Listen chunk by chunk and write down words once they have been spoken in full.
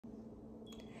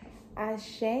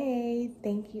Ashe,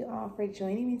 thank you all for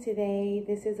joining me today.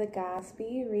 This is a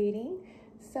Godspeed reading.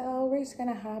 So we're just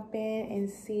going to hop in and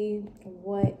see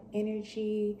what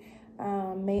energy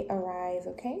may arise,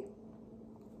 okay?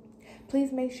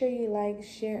 Please make sure you like,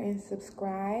 share, and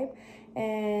subscribe.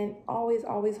 And always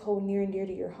hold near and dear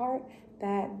to your heart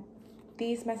that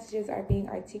these messages are being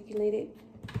articulated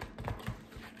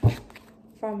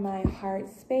from my heart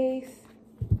space.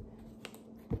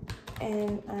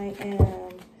 And I am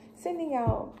sending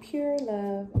out pure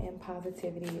love and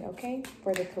positivity, okay,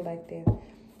 for the collective.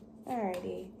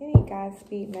 Alrighty, any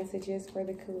Godspeed messages for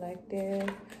the collective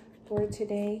for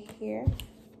today here?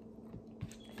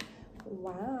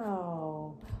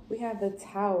 Wow, we have the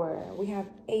Tower, we have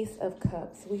Ace of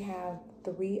Cups, we have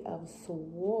Three of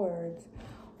Swords.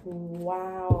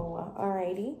 Wow,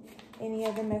 alrighty, any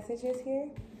other messages here?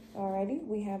 Alrighty,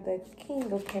 we have the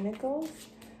King of Pentacles.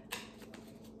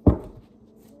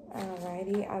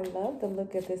 Alrighty, I love the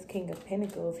look of this King of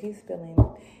Pentacles. He's feeling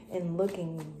and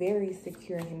looking very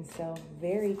secure in himself,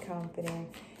 very confident,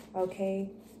 okay?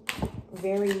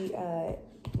 Very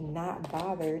not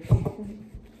bothered.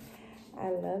 I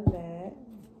love that.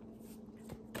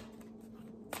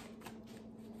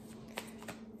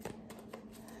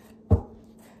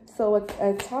 So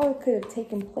a tower could have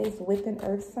taken place with an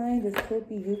earth sign. This could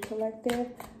be you, collective.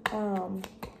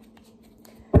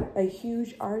 A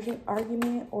huge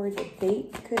argument or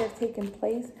debate could have taken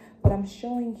place, but I'm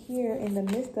showing here in the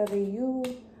midst of it, you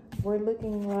were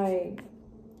looking like,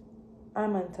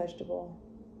 I'm untouchable.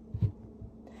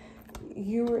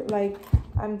 You were like,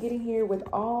 I'm getting here with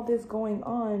all this going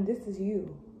on. This is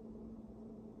you.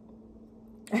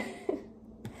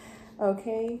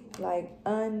 Okay, like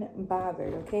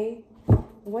unbothered, okay?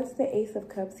 What's the Ace of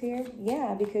Cups here?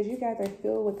 Yeah, because you guys are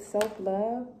filled with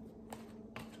self-love.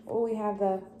 Oh, we have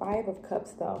the Five of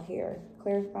Cups though here,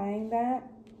 clarifying that.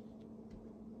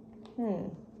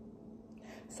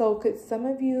 So could some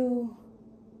of you,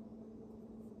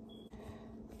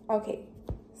 okay,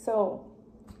 so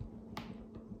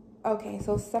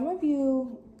some of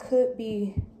you could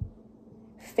be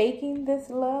faking this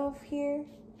love here,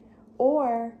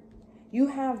 or you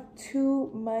have too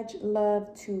much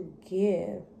love to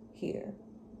give here.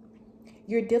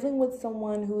 You're dealing with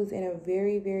someone who's in a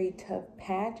very, very tough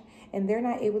patch, and they're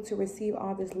not able to receive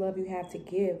all this love you have to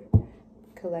give,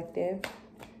 collective.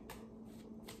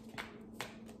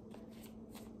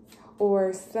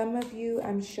 Or some of you,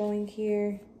 I'm showing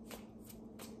here,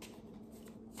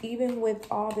 even with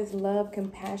all this love,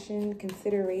 compassion,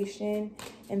 consideration,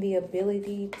 and the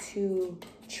ability to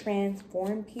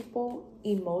transform people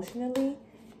emotionally,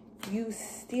 you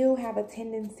still have a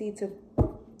tendency to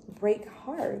break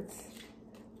hearts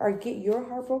or get your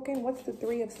heart broken. What's the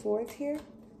Three of Swords here?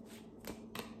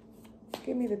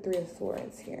 Give me the Three of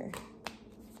Swords here.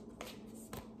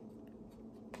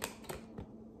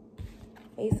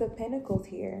 Ace of Pentacles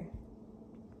here.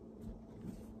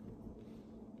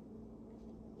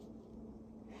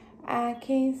 I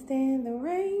can't stand the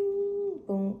rain.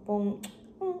 Boom, boom,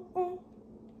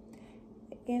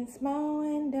 against my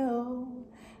window.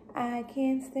 I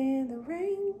can't stand the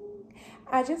rain.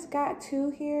 I just got to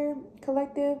here,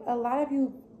 collective. A lot of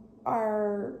you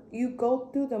go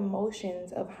through the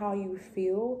motions of how you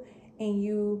feel, and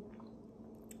you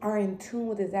are in tune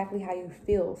with exactly how you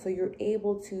feel. So you're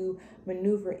able to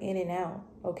maneuver in and out,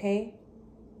 okay?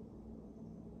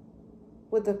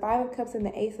 With the Five of Cups and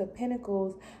the Ace of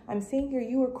Pentacles, I'm seeing here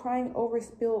you were crying over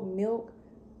spilled milk,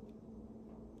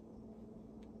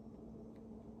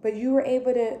 but you were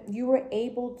able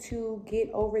to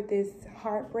get over this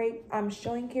heartbreak. I'm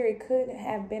showing here it could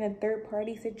have been a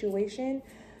third-party situation.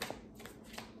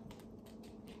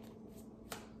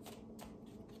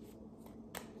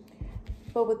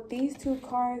 But with these two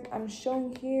cards, I'm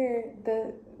showing here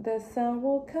the sun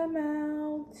will come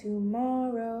out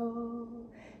tomorrow.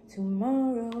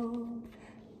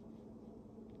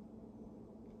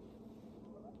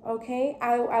 Okay,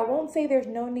 I won't say there's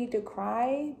no need to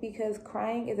cry, because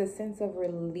crying is a sense of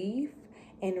relief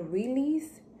and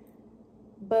release.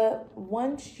 But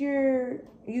once you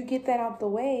get that out the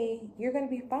way, you're going to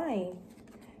be fine.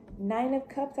 Nine of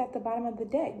Cups at the bottom of the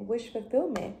deck, wish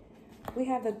fulfillment. We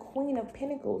have the Queen of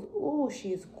Pentacles. Ooh,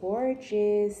 she's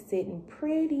gorgeous, sitting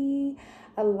pretty.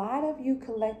 A lot of you,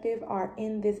 collective, are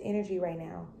in this energy right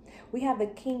now. We have the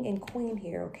King and Queen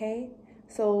here, okay?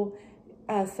 So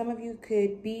some of you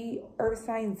could be earth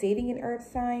sign, dating an earth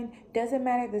sign. Doesn't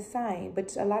matter the sign,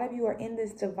 but a lot of you are in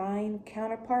this divine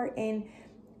counterpart, and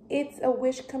it's a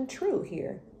wish come true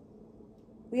here.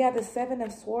 We have the Seven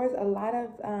of Swords, a lot of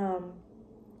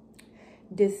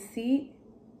deceit.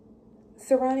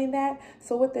 surrounding that.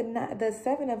 So with the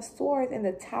Seven of Swords and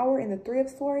the Tower and the Three of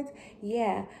Swords,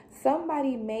 yeah,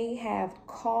 somebody may have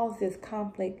caused this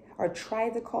conflict or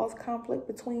tried to cause conflict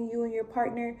between you and your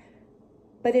partner,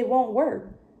 but it won't work.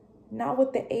 Not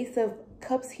with the Ace of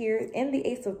Cups here and the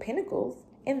Ace of Pentacles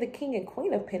and the King and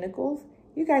Queen of Pentacles.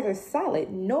 You guys are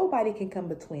solid. Nobody can come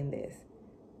between this.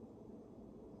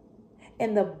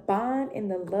 And the bond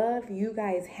and the love you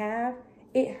guys have,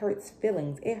 it hurts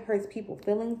feelings. It hurts people's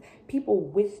feelings. People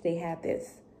wish they had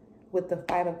this with the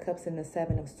Five of Cups and the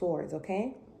Seven of Swords,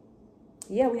 okay?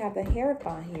 Yeah, we have the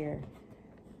Hierophant here.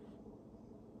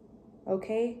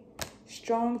 Okay?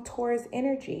 Strong Taurus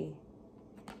energy.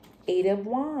 Eight of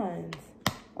Wands.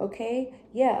 Okay?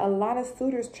 Yeah, a lot of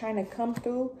suitors trying to come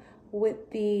through with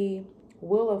the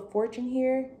Wheel of Fortune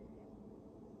here.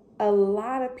 A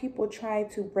lot of people try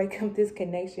to break up this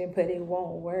connection, but it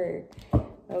won't work.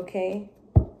 Okay?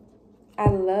 I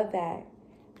love that.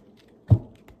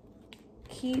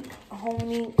 Keep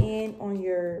honing in on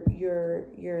your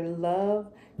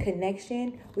love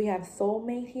connection. We have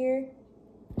soulmate here.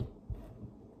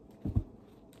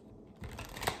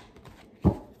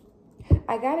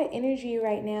 I got an energy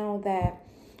right now that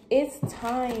it's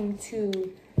time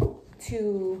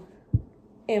to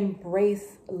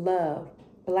embrace love.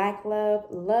 Black love,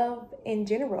 love in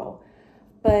general.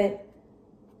 But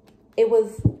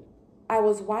I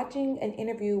was watching an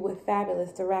interview with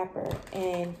Fabulous, the rapper,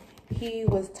 and he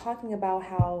was talking about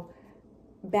how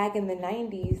back in the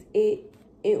 90s,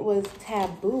 it was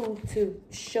taboo to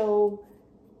show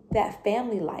that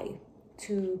family life,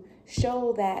 to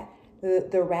show that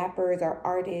the rappers or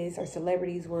artists or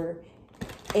celebrities were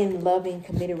in loving,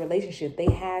 committed relationship.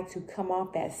 They had to come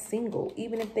off as single,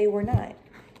 even if they were not.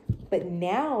 But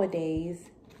nowadays,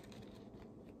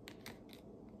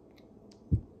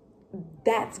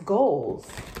 that's goals.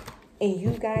 And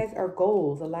you guys are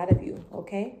goals, a lot of you,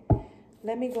 okay?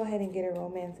 Let me go ahead and get a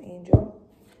romance angel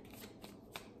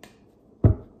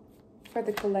for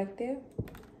the collective.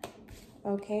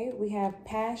 Okay, we have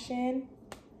passion.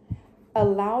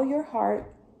 Allow your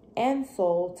heart and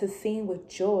soul to sing with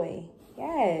joy.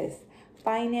 Yes.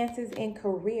 Finances and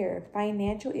career.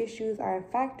 Financial issues are a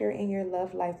factor in your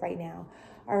love life right now.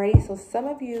 Alrighty, so some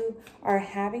of you are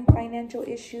having financial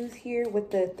issues here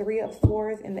with the Three of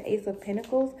Swords and the Ace of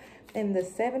Pentacles and the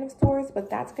Seven of Swords, but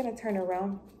that's going to turn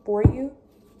around for you.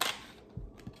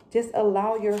 Just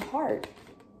allow your heart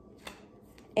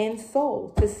and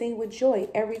soul to sing with joy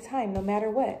every time, no matter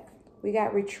what. We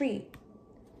got retreat.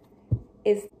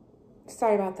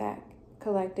 Sorry about that,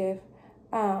 collective.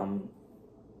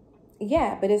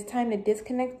 Yeah, but it's time to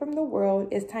disconnect from the world.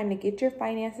 It's time to get your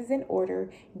finances in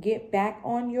order. Get back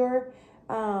on your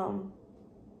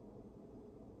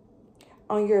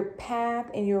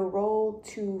path and your role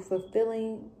to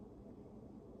fulfilling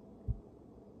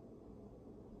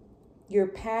your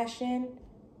passion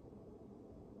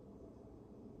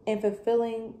and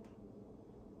fulfilling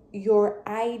your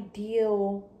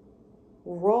ideal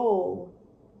role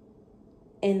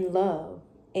in love.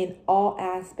 In all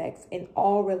aspects, in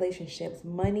all relationships,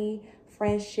 money,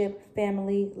 friendship,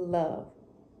 family, love.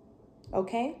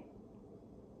 Okay?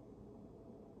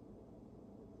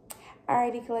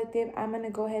 Alrighty, collective. I'm going to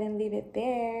go ahead and leave it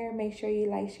there. Make sure you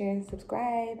like, share, and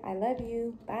subscribe. I love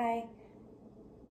you. Bye.